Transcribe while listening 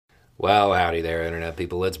Well, howdy there, Internet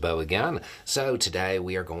people. It's Bo again. So today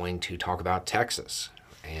we are going to talk about Texas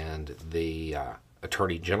and the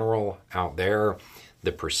Attorney General out there,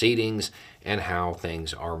 the proceedings, and how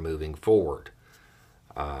things are moving forward.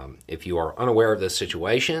 If you are unaware of this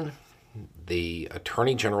situation, the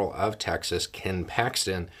Attorney General of Texas, Ken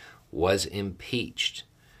Paxton, was impeached.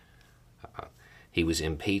 He was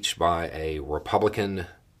impeached by a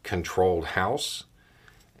Republican-controlled House,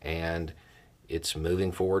 and it's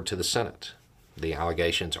moving forward to the Senate. The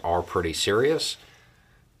allegations are pretty serious.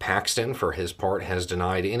 Paxton, for his part, has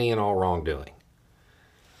denied any and all wrongdoing.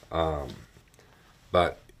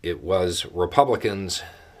 But it was Republicans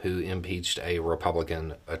who impeached a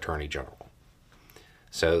Republican Attorney General.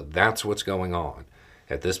 So that's what's going on.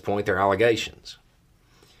 At this point, they're allegations.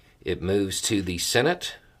 It moves to the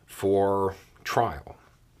Senate for trial.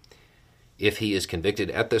 If he is convicted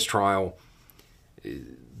at this trial,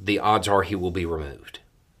 the odds are he will be removed.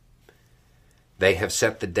 They have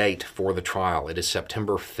set the date for the trial. It is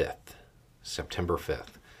September 5th. September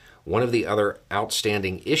 5th. One of the other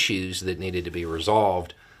outstanding issues that needed to be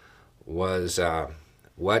resolved was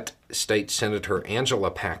what State Senator Angela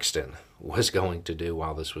Paxton was going to do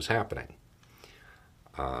while this was happening.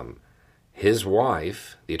 His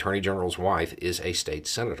wife, the Attorney General's wife, is a state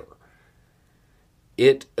senator.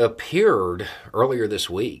 It appeared earlier this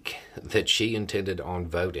week that she intended on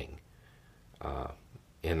voting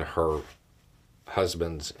in her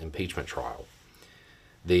husband's impeachment trial.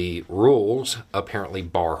 The rules apparently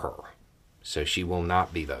bar her, so she will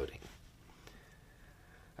not be voting.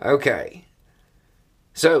 Okay,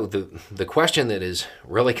 so the question that is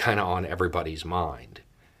really kind of on everybody's mind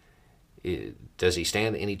is, does he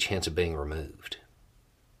stand any chance of being removed?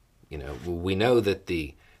 You know, we know that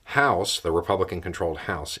the House, the Republican-controlled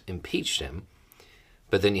House, impeached him,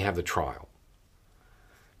 but then you have the trial.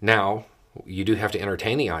 Now, you do have to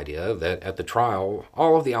entertain the idea that at the trial,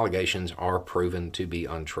 all of the allegations are proven to be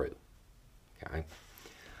untrue. Okay?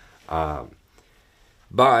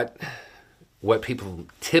 But what people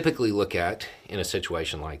typically look at in a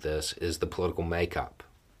situation like this is the political makeup.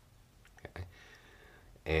 Okay?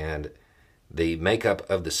 And the makeup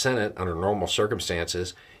of the Senate under normal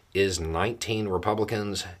circumstances is 19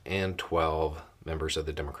 Republicans and 12 members of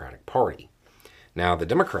the Democratic Party. Now, the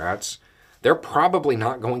Democrats, they're probably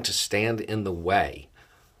not going to stand in the way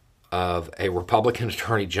of a Republican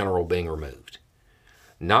Attorney General being removed.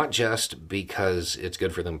 Not just because it's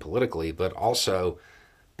good for them politically, but also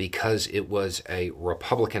because it was a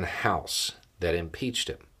Republican House that impeached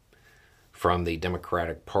him. From the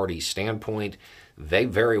Democratic Party standpoint, they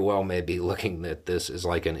very well may be looking at this as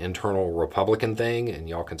like an internal Republican thing, and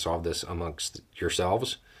y'all can solve this amongst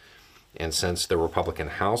yourselves. And since the Republican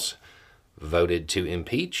House voted to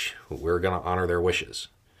impeach, we're going to honor their wishes.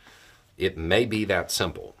 It may be that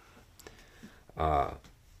simple.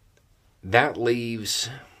 That leaves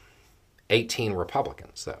 18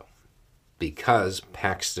 Republicans, though, because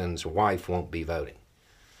Paxton's wife won't be voting.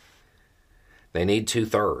 They need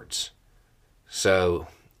 2/3. So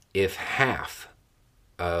if half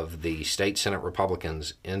of the state Senate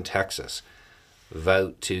Republicans in Texas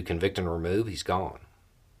vote to convict and remove, he's gone.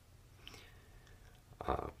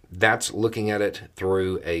 That's looking at it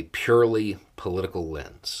through a purely political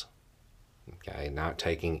lens, okay, not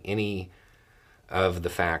taking any of the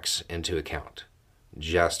facts into account,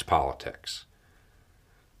 just politics.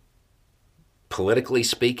 Politically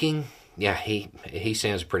speaking, yeah, he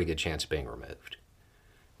stands a pretty good chance of being removed,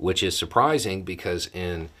 which is surprising because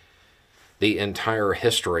in the entire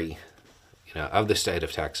history, of the state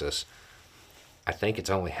of Texas, I think it's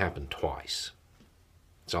only happened twice.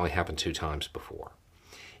 It's only happened 2 times before.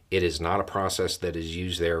 It is not a process that is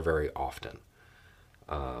used there very often.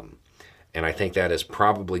 And I think that is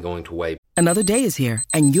probably going to weigh. Another day is here,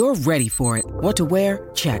 and you're ready for it. What to wear?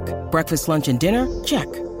 Check. Breakfast, lunch, and dinner?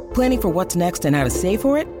 Check. Planning for what's next and how to save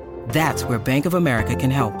for it? That's where Bank of America can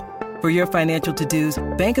help. For your financial to-dos,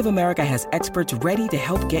 Bank of America has experts ready to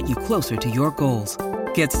help get you closer to your goals.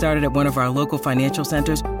 Get started at one of our local financial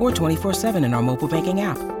centers or 24/7 in our mobile banking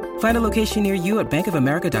app. Find a location near you at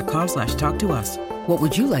bankofamerica.com/talktous. What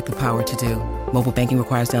would you like the power to do? Mobile banking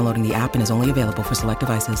requires downloading the app and is only available for select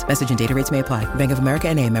devices. Message and data rates may apply. Bank of America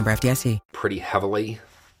N.A., member FDIC. Pretty heavily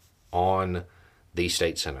on the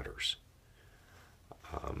state senators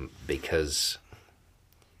because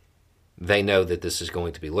they know that this is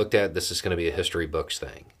going to be looked at. This is going to be a history books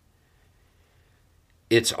thing.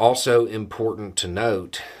 It's also important to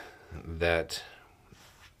note that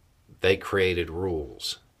they created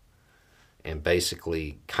rules and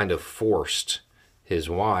basically kind of forced his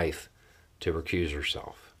wife to recuse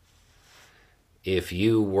herself. if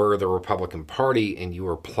you were the Republican Party and you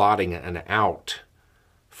were plotting an out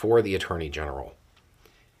for the Attorney General,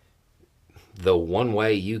 the one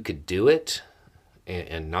way you could do it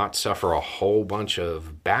and not suffer a whole bunch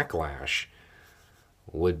of backlash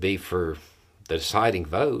would be for the deciding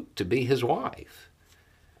vote to be his wife.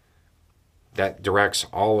 That directs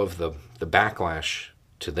all of the backlash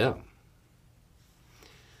to them.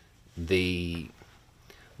 The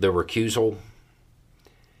recusal,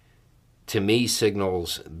 to me,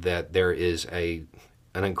 signals that there is an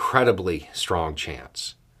incredibly strong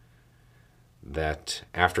chance that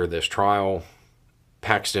after this trial,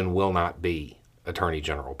 Paxton will not be Attorney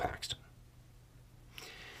General Paxton.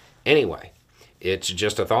 Anyway, it's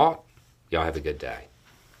just a thought. Y'all have a good day.